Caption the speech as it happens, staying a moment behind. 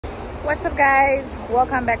What's up, guys?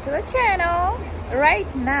 Welcome back to the channel. Right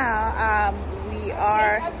now we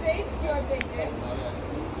are,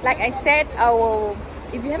 like I said, I will,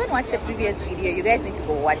 if you haven't watched the previous video, you guys need to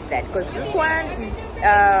go watch that, because this one is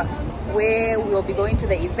where we will be going to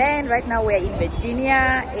the event. Right now we're in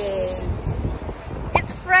Virginia and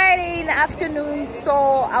it's Friday in the afternoon, so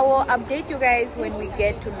I will update you guys when we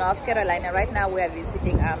get to North Carolina. Right now we are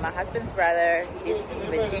visiting my husband's brother. He lives in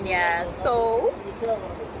Virginia, so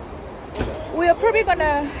we are probably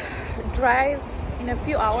gonna drive in a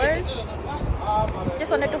few hours.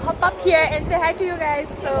 Just wanted to hop up here and say hi to you guys.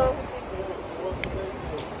 So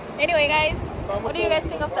anyway, guys, what do you guys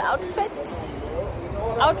think of the outfit?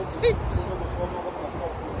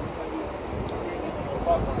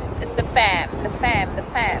 It's the fam.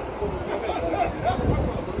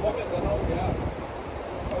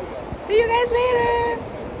 See you guys later.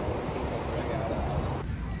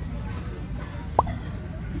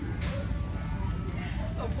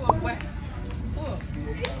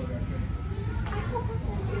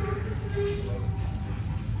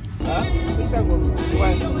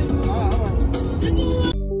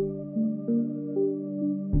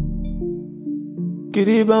 Get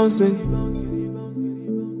it bouncing,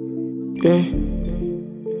 yeah.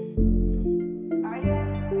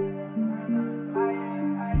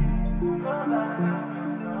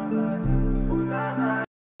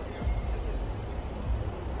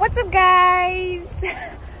 What's up, guys?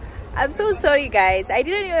 I'm so sorry, guys. I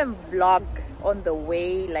didn't even vlog on the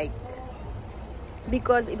way, like,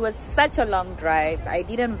 because it was such a long drive. I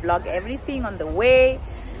didn't vlog everything on the way.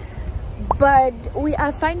 But we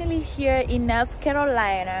are finally here in North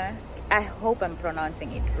Carolina. I hope I'm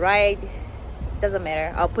pronouncing it right. Doesn't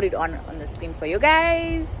matter. I'll put it on the screen for you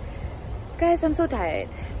guys. Guys, I'm so tired.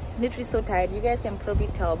 Literally so tired. You guys can probably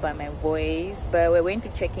tell by my voice. But we're going to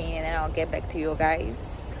check in and then I'll get back to you guys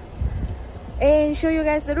and show you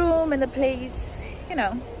guys the room and the place. You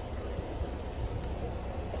know,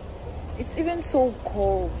 it's even so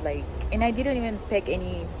cold, like, and I didn't even pack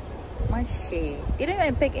any didn't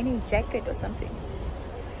even pack any jacket or something.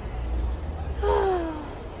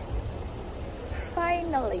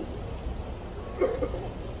 Finally.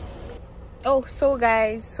 Oh, so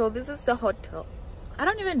guys, so this is the hotel. I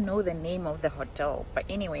don't even know the name of the hotel, but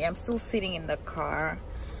anyway, I'm still sitting in the car.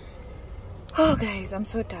 Oh guys, I'm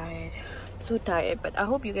so tired, but I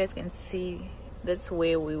hope you guys can see that's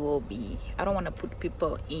where we will be. I don't want to put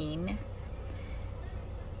people in,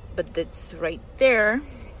 but that's right there.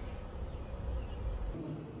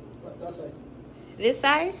 This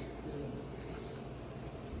side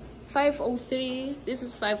 503. This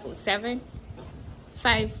is 507.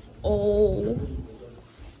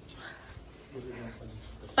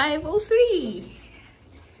 503.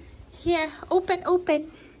 Here, open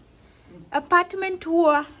apartment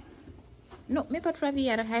tour. No, maybe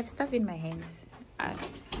I have stuff in my hands.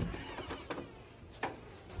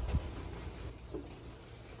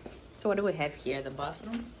 So what do we have here? The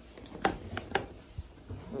bathroom.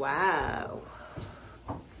 Wow.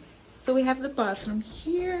 So we have the bathroom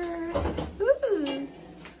here. Ooh.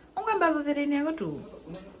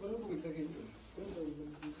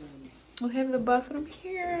 We have the bathroom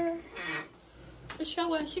here. The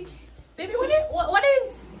shower. Baby, what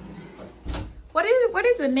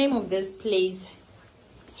is the name of this place?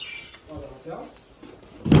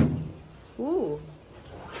 Ooh.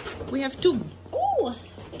 We have two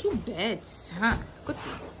beds. Huh? Good.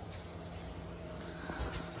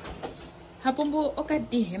 Hapombo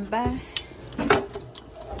okadihemba.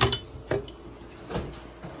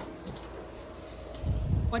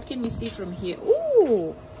 What can we see from here?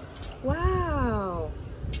 Ooh, wow.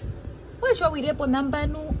 Where's what we repo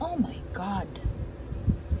nambanu? Oh my god.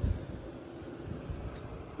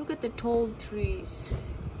 Look at the tall trees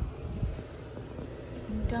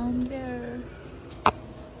down there.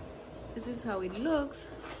 This is how it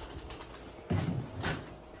looks.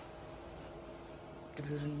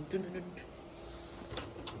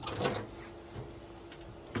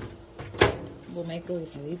 Well,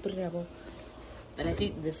 microwave very pretty, but I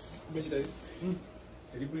think this very pretty.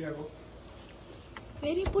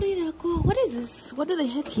 What is this? What do they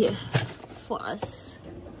have here for us?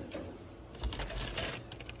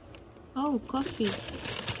 Oh, coffee.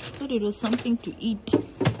 Thought it was something to eat.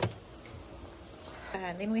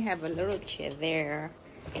 And then we have a little chair there.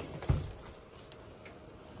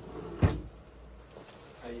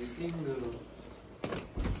 Are you seeing the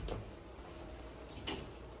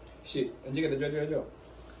shit? Anjing ada jual.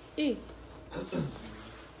 Eh.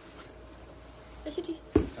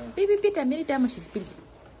 Baby Peter, many times she's busy.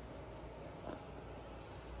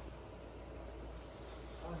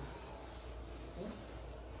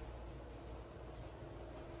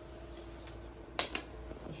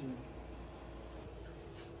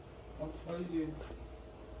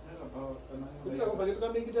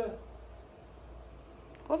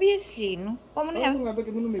 Obviously, no.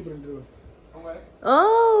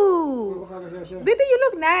 Oh, baby, you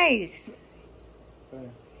look nice.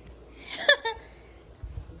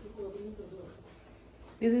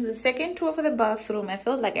 This is the second tour for the bathroom. I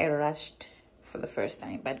felt like I rushed for the first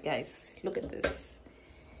time, but guys, look at this.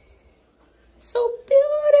 So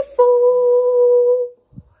beautiful.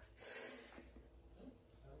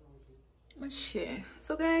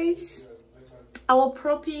 So guys, I will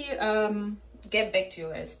probably get back to you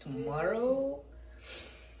guys tomorrow.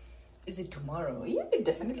 Is it tomorrow? Yeah,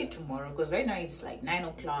 definitely tomorrow, because right now it's like 9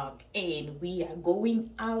 o'clock and we are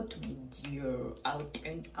going out, my dear. Out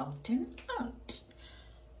and out and out.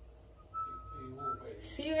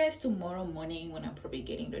 See you guys tomorrow morning when I'm probably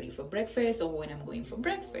getting ready for breakfast or when I'm going for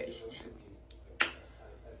breakfast.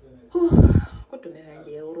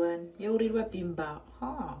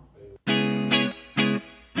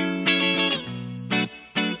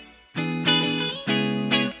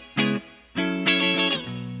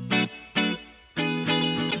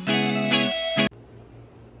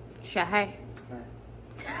 Shahai.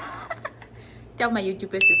 Tell my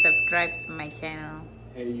YouTubers to subscribe to my channel.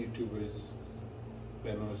 Hey YouTubers,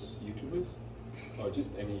 Benos YouTubers, or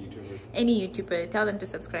just any YouTuber? Any YouTuber, tell them to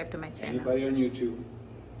subscribe to my channel. Anybody on YouTube,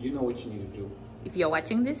 you know what you need to do. If you're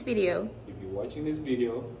watching this video,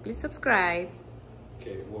 please subscribe.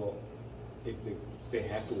 Okay, well, if they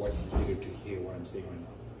have to watch this video to hear what I'm saying right now.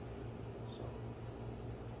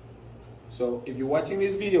 So if you're watching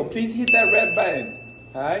this video, please hit that red button.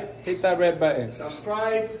 All right, hit that red button.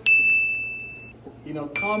 Subscribe. You know,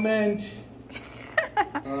 comment.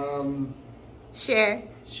 Share.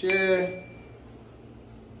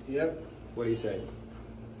 Yep. What he said.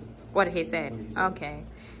 What he said. Okay.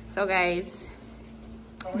 So guys,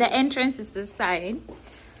 the entrance is this side.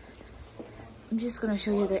 I'm just gonna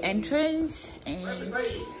show you the entrance and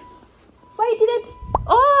why did it?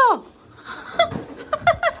 Oh.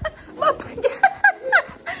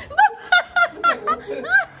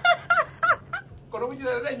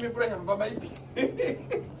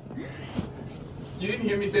 You didn't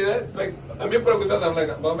hear me say that? Like, I'm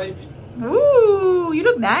like, ooh, you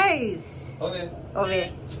look nice.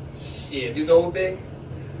 Okay. Shit, this old thing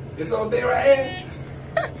right here.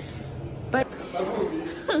 But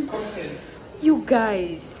you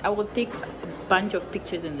guys, I will take a bunch of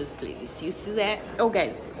pictures in this place. You see that? Oh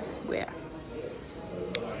guys, where?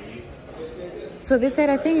 So this side,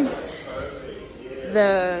 I think it's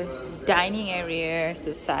the dining area,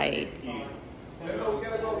 the side.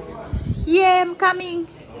 Yeah, I'm coming.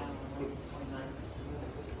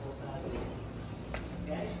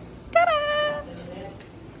 Ta-da!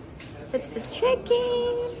 It's the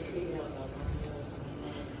check-in.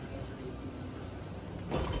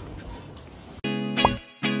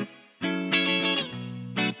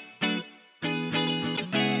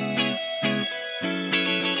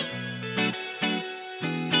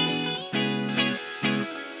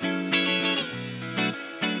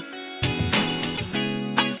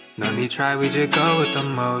 No need try, we just go with the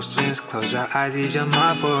motions. Close your eyes, ease your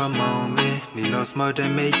mind for a moment. Need no smoke that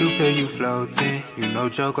make you feel you floating. You no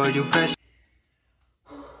joke or you press.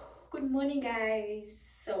 Good morning guys.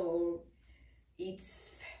 So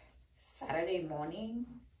it's Saturday morning.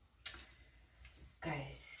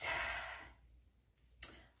 Guys,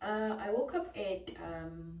 I woke up at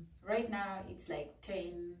right now it's like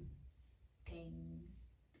 10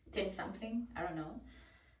 something. I don't know.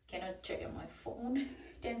 Cannot check on my phone.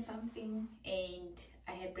 10 something, and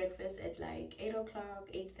I had breakfast at like 8 o'clock,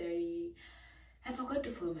 8:30. I forgot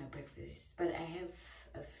to film my breakfast, but I have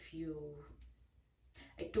a few.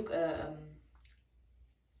 I took a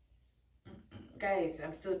guys,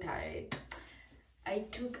 I'm still tired. I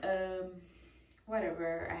took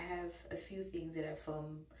whatever. I have a few things that I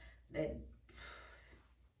filmed that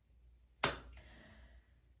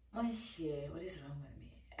what is wrong with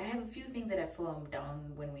me? I have a few things that I filmed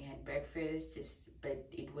down when we had breakfast, but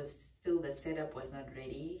it was still, the setup was not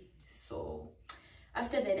ready. So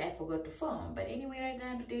after that, I forgot to film. But anyway, right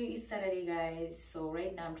now, today is Saturday, guys. So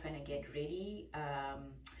right now, I'm trying to get ready.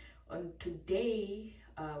 On today,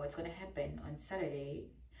 what's going to happen on Saturday,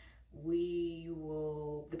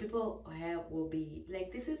 the people here will be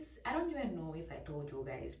like, this is, I don't even know if I told you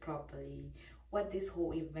guys properly what this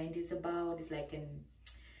whole event is about. It's like an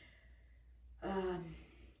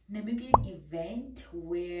Namibian event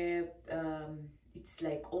where it's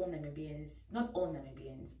like all Namibians, not all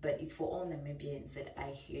Namibians, but it's for all Namibians that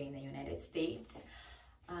are here in the United States.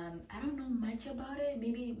 I don't know much about it.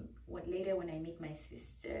 Maybe later when I meet my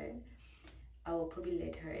sister, I will probably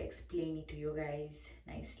let her explain it to you guys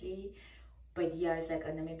nicely. But yeah, it's like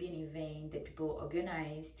a Namibian event that people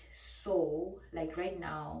organized. So like right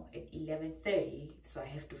now at 11:30, so I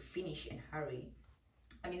have to finish and hurry.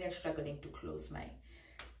 I'm even struggling to close my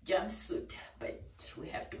jumpsuit, but we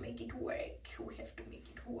have to make it work. We have to make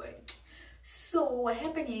it work. So what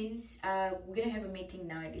happened is we're gonna have a meeting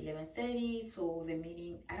now at 11:30. So the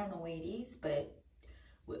meeting, I don't know where it is, but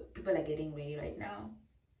people are getting ready right now.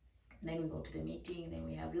 Then we go to the meeting, then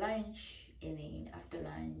we have lunch, and then after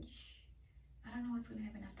lunch, I don't know what's gonna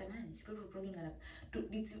happen after lunch. We're probably gonna do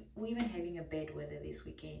this. We're even having a bad weather this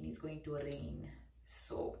weekend. It's going to rain.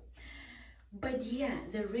 So, but yeah,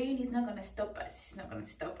 the rain is not gonna stop us. It's not gonna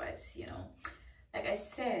stop us, you know. Like I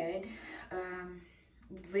said,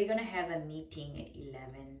 we're gonna have a meeting at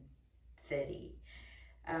 11:30.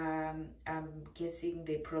 I'm guessing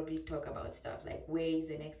they probably talk about stuff like where is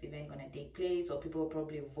the next event gonna take place, or people will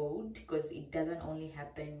probably vote, because it doesn't only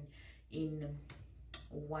happen in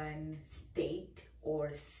one state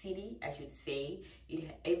or city, I should say.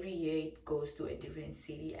 Every year it goes to a different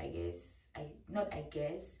city, I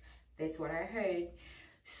guess. That's what I heard.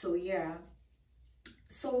 So yeah,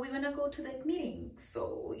 so we're gonna go to that meeting.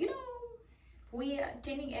 So, you know, we are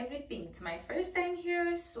attending everything. It's my first time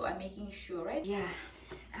here, so I'm making sure, right? Yeah,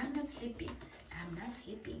 I'm not sleeping. I'm not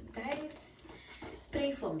sleeping, guys.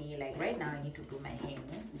 Pray for me. Like right now I need to do my hair.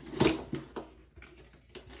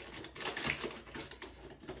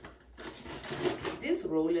 These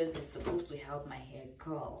rollers are supposed to help my hair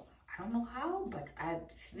curl. I don't know how, but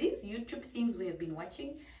these YouTube things we have been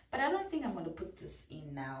watching, but I don't think I'm going to put this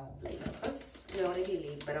in now, like, because we're already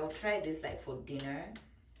late. But I'll try this like for dinner.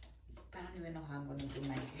 But I don't even know how I'm going to do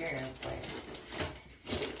my hair. But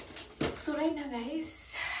so right now,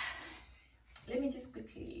 guys, let me just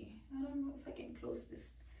quickly, I don't know if I can close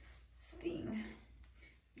this thing. I'm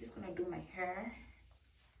just going to do my hair.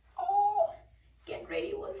 Oh, get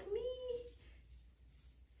ready with me.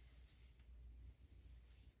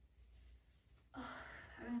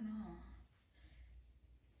 I don't know.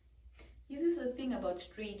 This is the thing about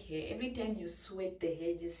straight hair. Every time you sweat, the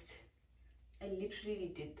hair just... I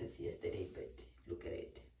literally did this yesterday, but look at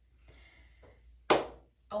it.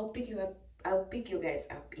 I'll pick you up. I'll pick you guys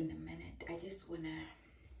up in a minute. I just wanna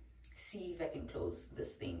see if I can close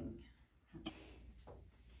this thing.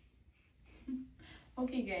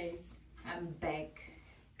 Okay, guys, I'm back.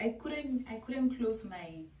 I couldn't close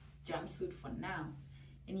my jumpsuit for now.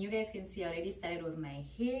 And you guys can see I already started with my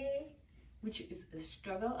hair, which is a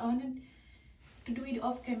struggle. I wanted to do it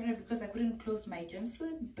off camera because I couldn't close my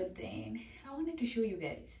jumpsuit, but then I wanted to show you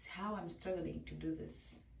guys how I'm struggling to do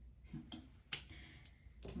this.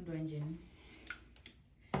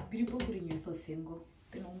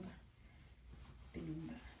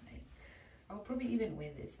 Like, I'll probably even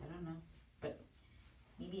wear this, I don't know, but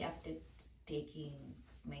maybe after taking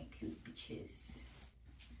my cute pictures.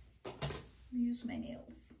 Use my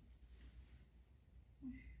nails.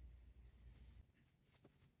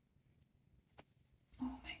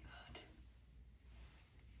 Oh my god.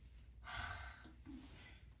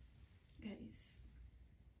 Guys,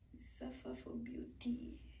 suffer for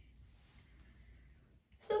beauty.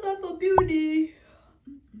 Suffer for beauty.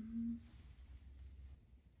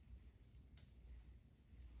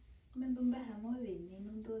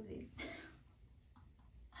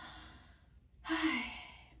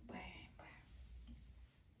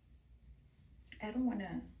 I don't want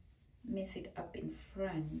to mess it up in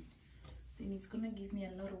front, then it's gonna give me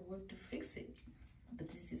a lot of work to fix it, but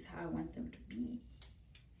this is how I want them to be.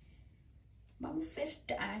 But first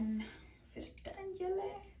done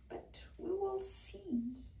yellow, but we will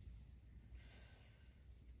see.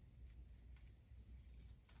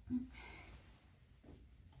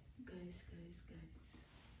 Guys.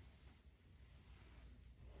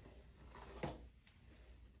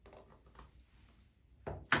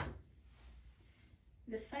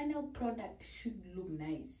 The final product should look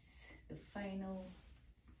nice. The final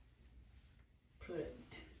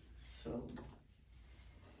product. So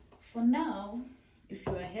for now, if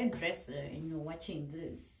you're a hairdresser and you're watching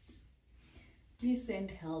this, please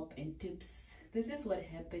send help and tips. This is what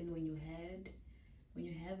happened when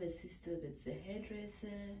you have a sister that's a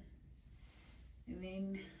hairdresser. And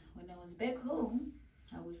then when I was back home,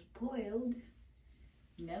 I was spoiled.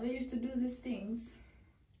 Never used to do these things.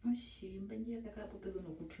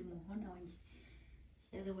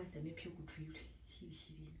 Otherwise I may be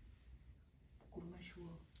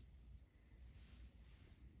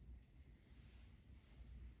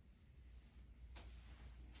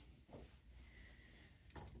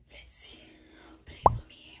let's see. Pray for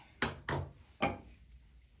me.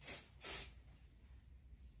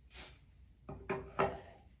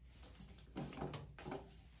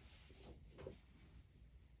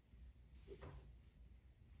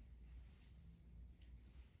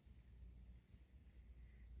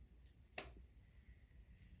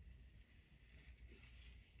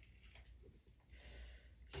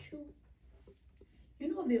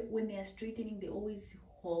 know when they are straightening, they always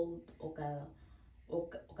hold oka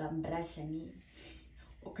brashani.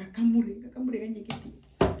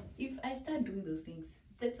 If I start doing those things,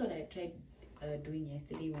 that's what I tried doing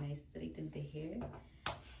yesterday when I straightened the hair.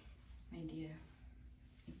 My dear,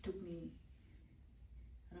 it took me,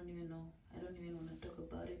 I don't even know. I don't even want to talk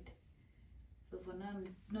about it. So for now,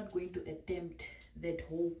 I'm not going to attempt that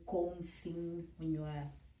whole comb thing when you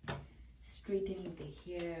are straightening the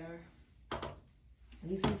hair.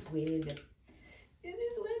 This is where the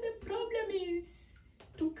problem is,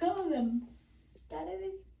 to curl them.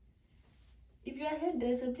 If you're a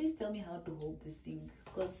hairdresser, please tell me how to hold this thing,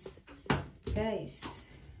 because guys,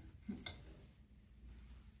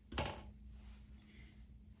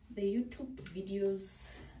 the YouTube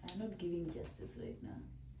videos are not giving justice right now.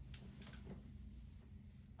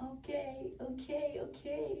 Okay.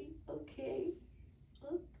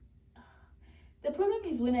 The problem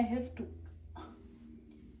is when I have to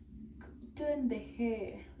turn the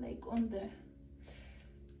hair like on the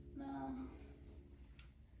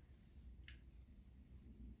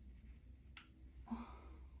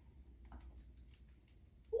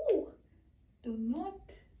do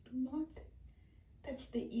not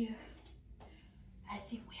touch the ear. I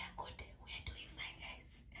think we are good. We are doing fine,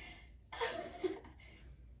 guys.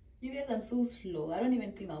 You guys, I'm so slow. I don't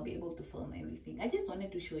even think I'll be able to film everything. I just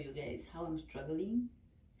wanted to show you guys how I'm struggling.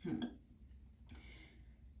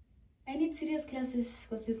 I need serious classes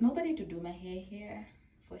because there's nobody to do my hair here.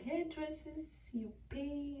 For hairdressers, you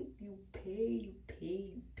pay.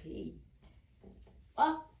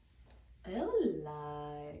 Oh,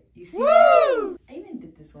 lie. You see, woo! I even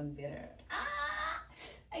did this one better.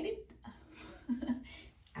 I did.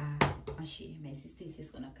 My sister is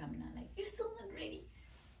just gonna come now. Like, you're still not ready.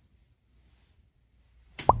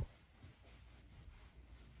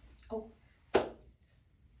 Oh,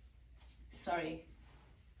 sorry.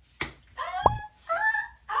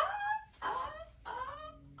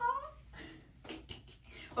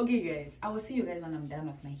 Okay, guys, I will see you guys when I'm done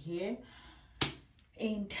with my hair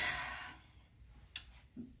and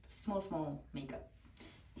small makeup.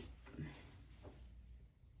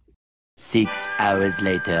 6 hours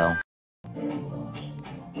later.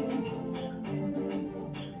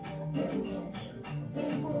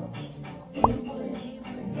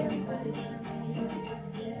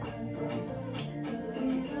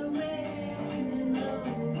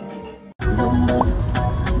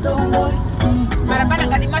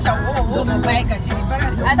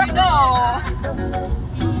 And you know,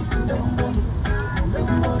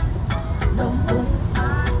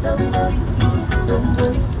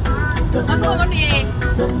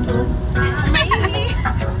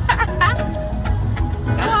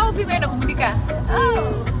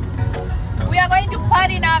 we are going to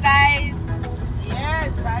party now, guys.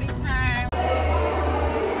 Yes, party time.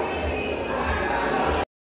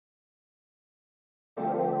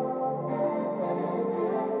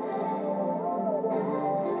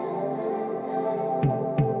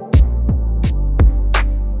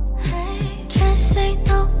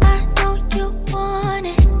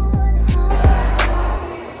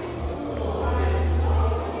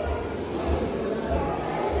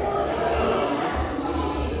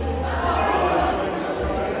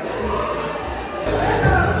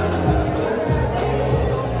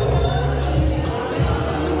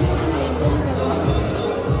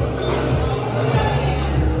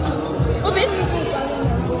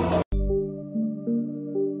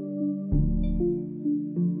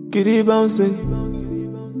 Get it bouncing,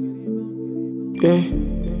 yeah.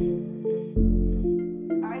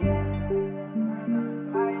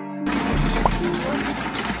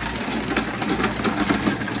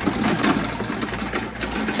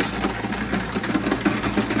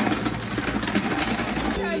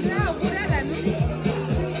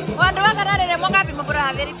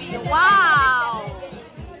 Wow.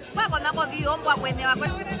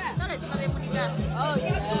 Oh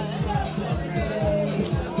yeah.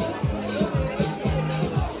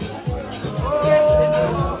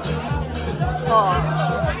 Oh,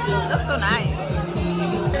 looks so nice.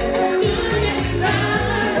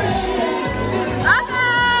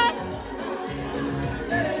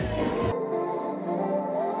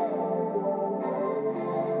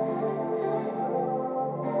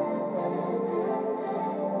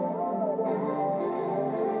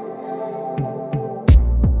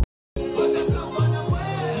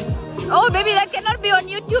 Oh, baby, that cannot be on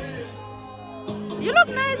YouTube. You look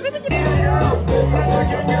nice, baby.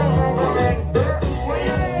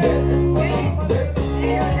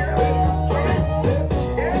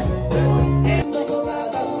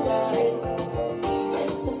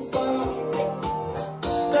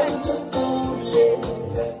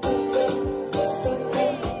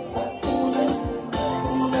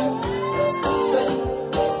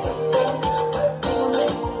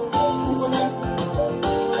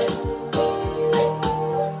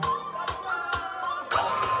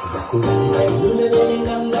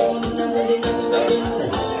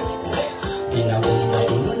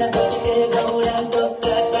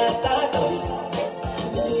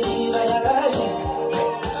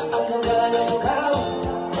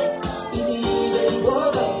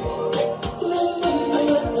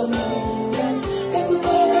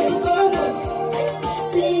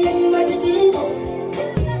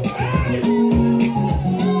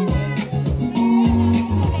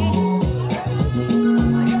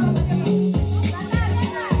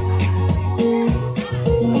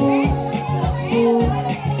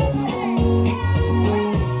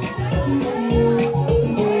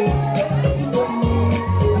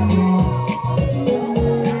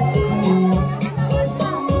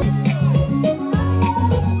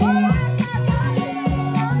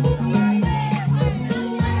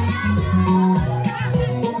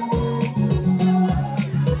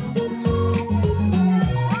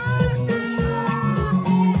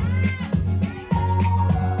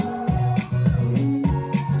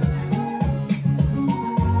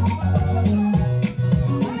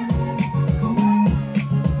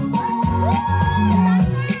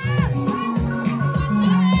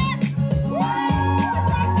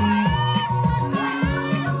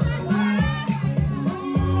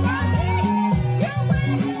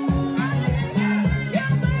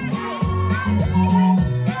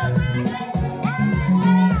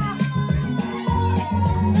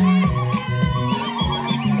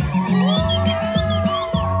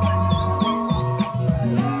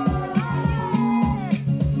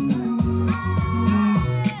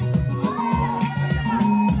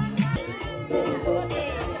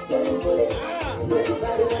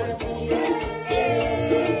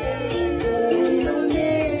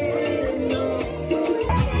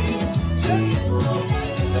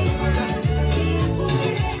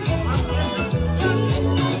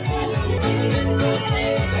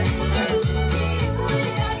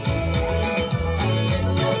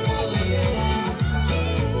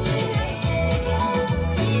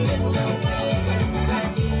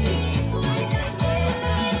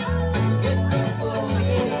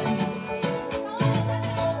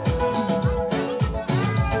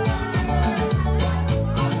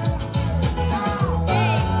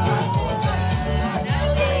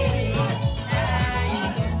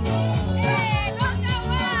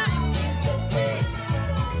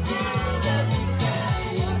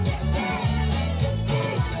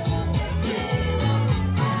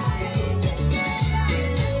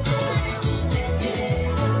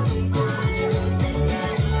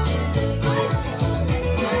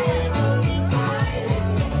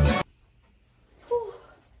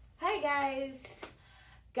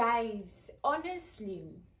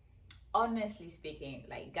 honestly speaking,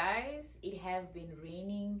 like guys, it have been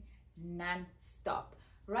raining non-stop.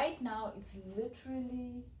 Right now it's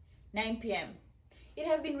literally 9 p.m. It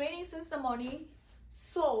have been raining since the morning.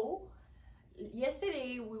 So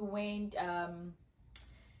yesterday we went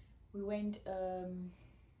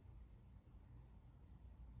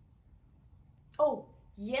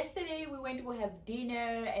yesterday we went to go have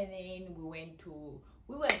dinner, and then we went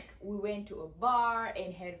to a bar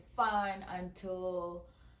and had fun until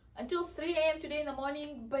 3 a.m. today in the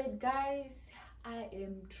morning. But guys, I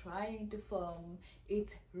am trying to film.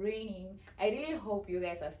 It's raining. I really hope you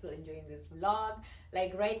guys are still enjoying this vlog.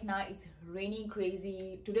 Like right now it's raining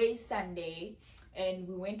crazy. Today is Sunday and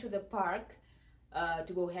we went to the park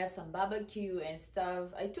to go have some barbecue and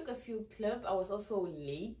stuff. I took a few clips. I was also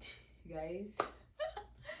late, guys.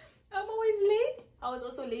 I'm always late. I was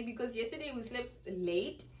also late because yesterday we slept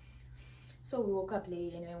late, so we woke up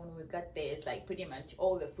late, and then when we got there, it's like pretty much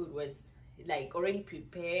all the food was like already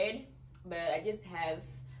prepared. But I just have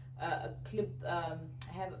a clip. I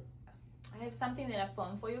have something that I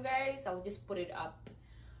filmed for you guys. I will just put it up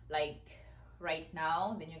like right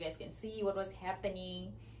now, then you guys can see what was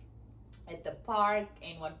happening at the park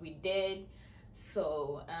and what we did.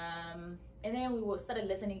 So and then we started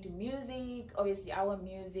listening to music, obviously our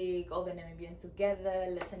music, all the Namibians together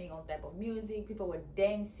listening all type of music. People were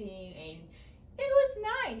dancing and it was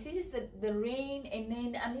nice. It's just the rain, and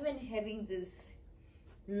then I'm even having this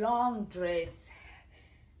long dress.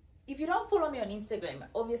 If you don't follow me on Instagram,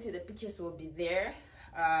 obviously the pictures will be there.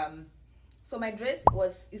 So my dress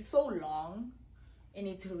is so long and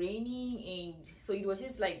it's raining, and so it was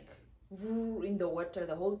just like in the water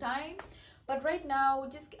the whole time. But right now we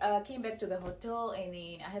just came back to the hotel, and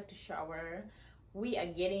then I have to shower. We are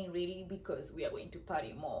getting ready because we are going to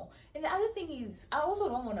party more. And the other thing is, I also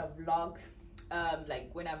don't want to vlog like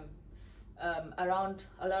when I'm around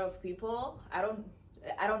a lot of people. I don't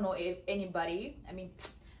know if anybody, I mean,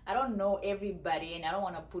 I don't know everybody, and I don't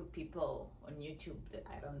want to put people on YouTube that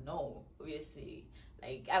I don't know. Obviously,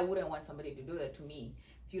 like I wouldn't want somebody to do that to me.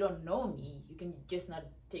 If you don't know me, you can just not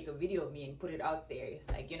take a video of me and put it out there,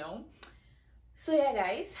 like, you know. So yeah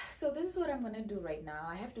guys, so this is what I'm gonna do right now.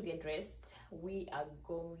 I have to get dressed. We are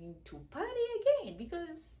going to party again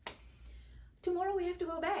because tomorrow we have to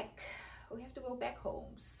go back. We have to go back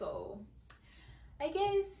home. So I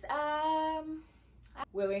guess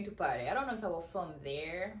we're going to party. I don't know if I will film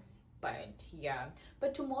there, but yeah.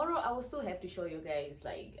 But tomorrow I will still have to show you guys,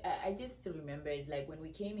 like I just remembered, like when we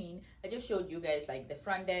came in, I just showed you guys like the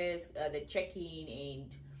front desk, the check-in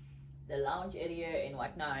and the lounge area and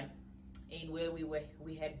whatnot, and where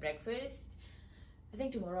we had breakfast. I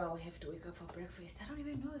think tomorrow I will have to wake up for breakfast. I don't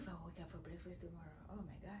even know if I will wake up for breakfast tomorrow. Oh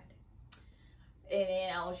my god. And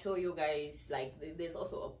then I'll show you guys, like there's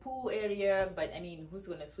also a pool area, but I mean, who's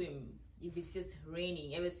gonna swim if it's just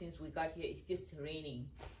raining? Ever since we got here, it's just raining.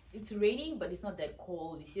 It's raining, but it's not that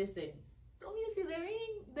cold. It's just that obviously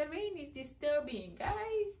the rain is disturbing,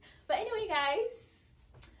 guys. But anyway guys,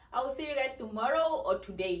 I will see you guys tomorrow or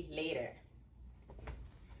today later.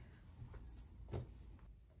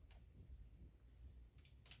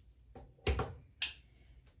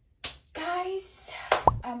 Guys,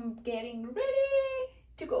 I'm getting ready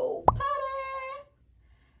to go party.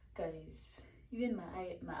 Guys, even my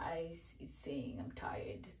eyes is saying I'm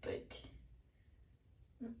tired, but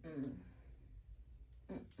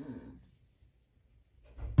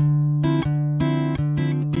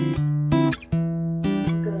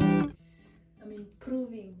guys, I'm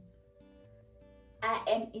improving. I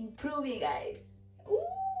am improving, guys. Ooh,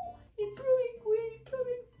 improving. We're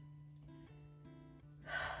improving.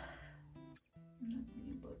 I'm not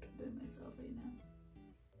really about to burn myself right now.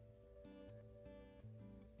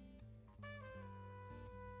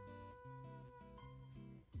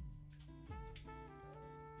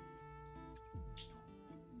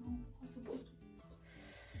 No, I'm supposed to.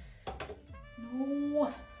 No,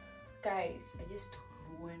 guys, I just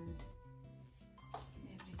ruined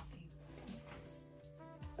everything.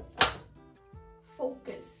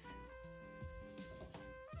 Focus.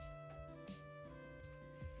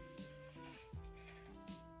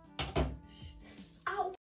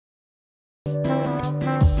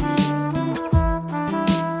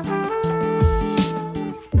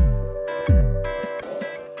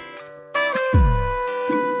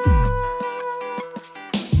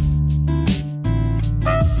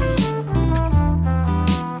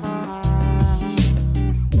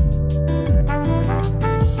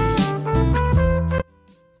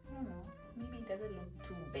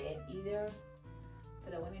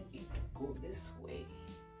 But I wanted it to go this way.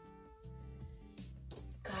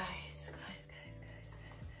 Guys.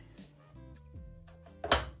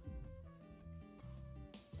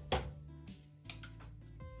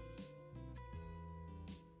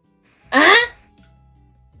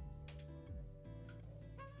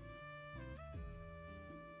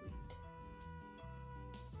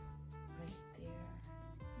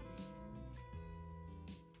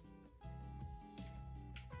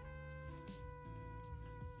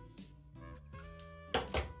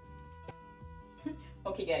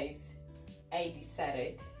 Okay guys, I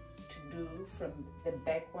decided to do from the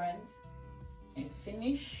back ones and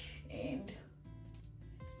finish and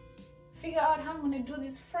figure out how I'm gonna do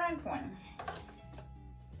this front one.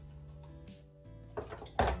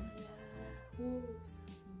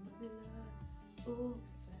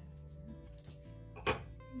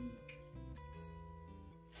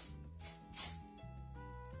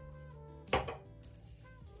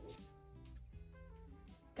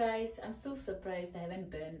 Guys, I'm still surprised I haven't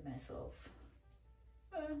burned myself.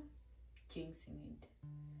 Jinxing it.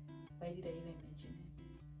 Why did I even mention it?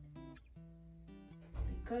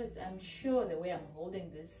 Because I'm sure the way I'm holding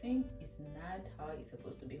this thing is not how it's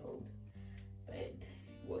supposed to be held. But it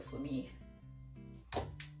works for me.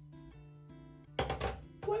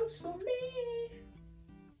 Works for me.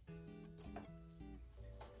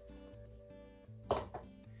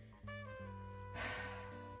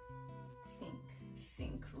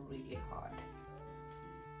 Think really hard.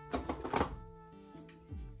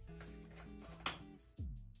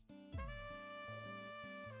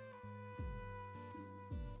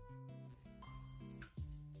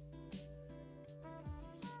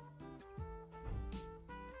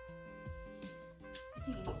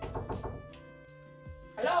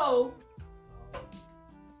 Hello?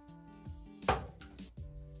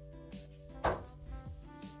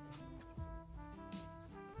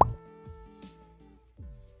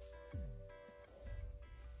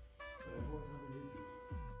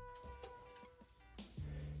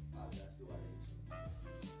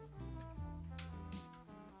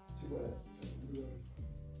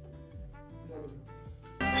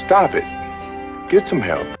 Stop it. Get some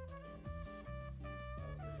help.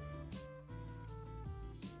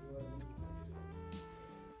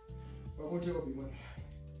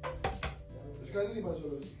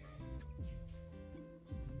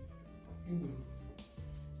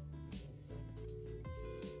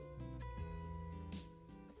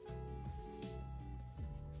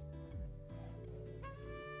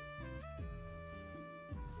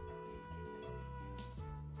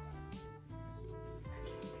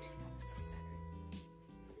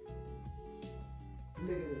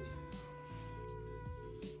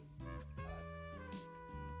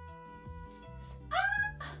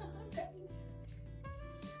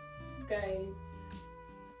 Guys,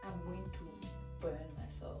 I'm going to burn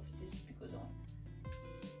myself just because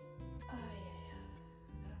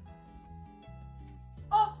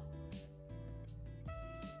oh,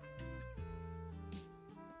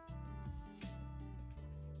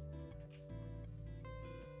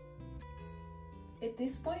 at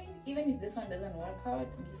this point, even if this one doesn't work out,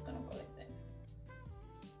 I'm just gonna call it that.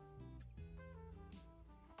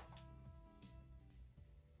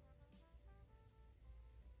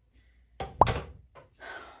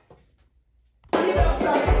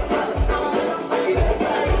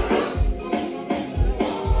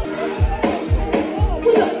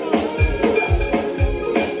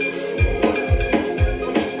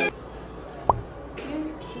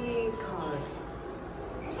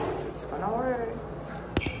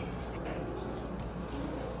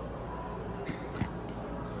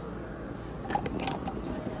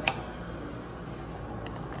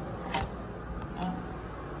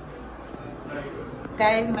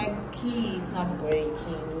 Guys, my key is not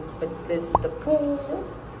breaking, but this is the pool.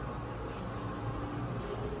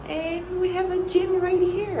 And we have a gym right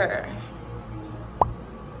here.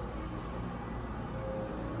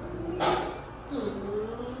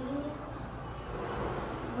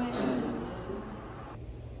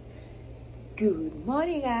 Good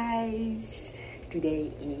morning, guys.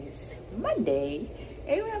 Today is Monday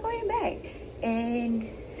and we are going back. And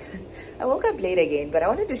I woke up late again, but I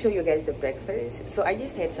wanted to show you guys the breakfast. So I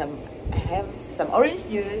just had I have some orange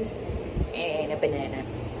juice and a banana.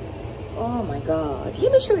 Oh my god,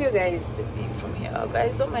 let me show you guys the view from here.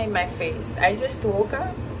 Guys, don't mind my face. I just woke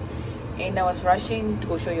up and I was rushing to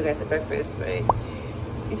go show you guys the breakfast, but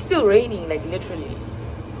it's still raining, like literally.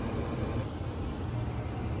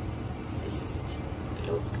 Just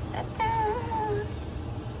look at that.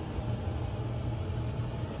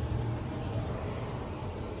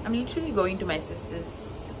 I'm literally going to my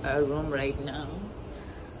sister's room right now.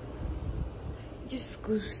 Just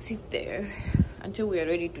go sit there until we are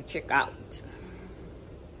ready to check out.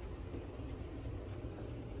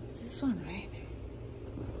 It's this one, right?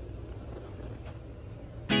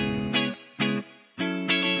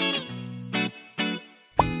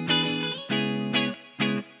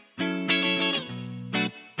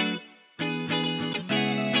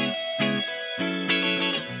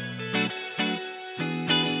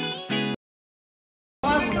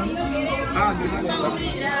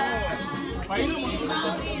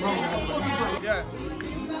 Yeah.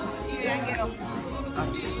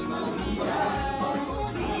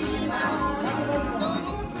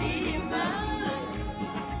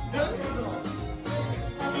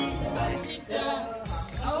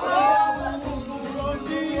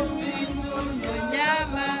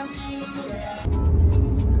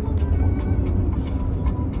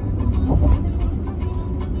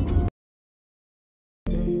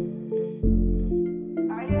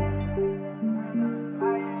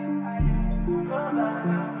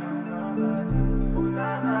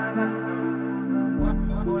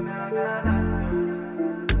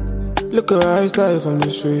 Look at her style from the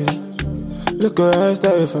street. Look at her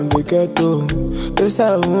style from the ghetto. This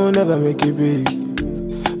I will never make it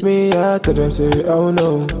big. Me, I tell them say, oh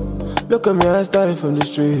no. Look at me, I style from the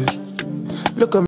street. Look at